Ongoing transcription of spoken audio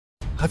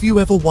Have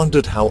you ever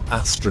wondered how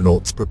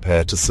astronauts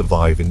prepare to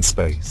survive in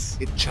space?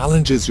 It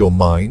challenges your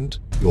mind,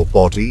 your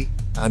body,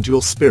 and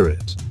your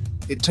spirit.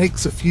 It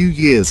takes a few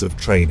years of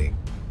training,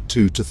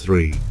 2 to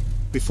 3,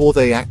 before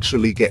they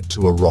actually get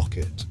to a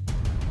rocket.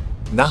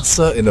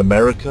 NASA in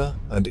America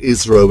and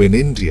ISRO in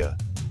India,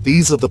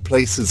 these are the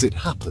places it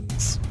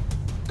happens.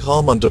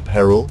 Calm under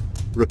peril,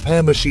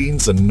 repair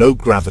machines and no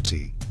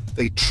gravity,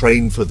 they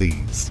train for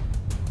these.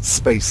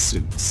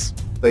 Spacesuits.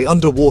 They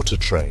underwater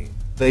train.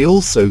 They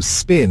also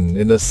spin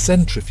in a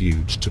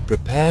centrifuge to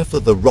prepare for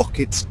the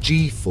rocket's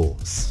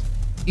G-force.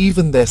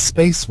 Even their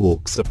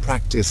spacewalks are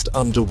practiced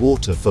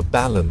underwater for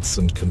balance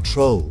and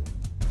control.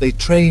 They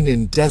train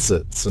in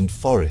deserts and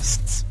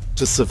forests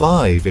to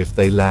survive if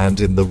they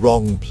land in the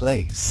wrong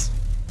place,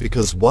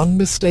 because one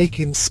mistake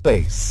in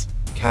space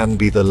can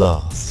be the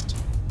last.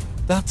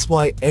 That's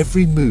why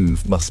every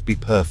move must be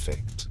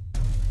perfect.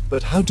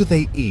 But how do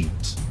they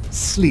eat,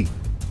 sleep,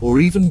 or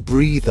even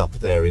breathe up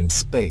there in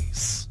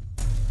space?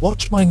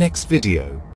 Watch my next video.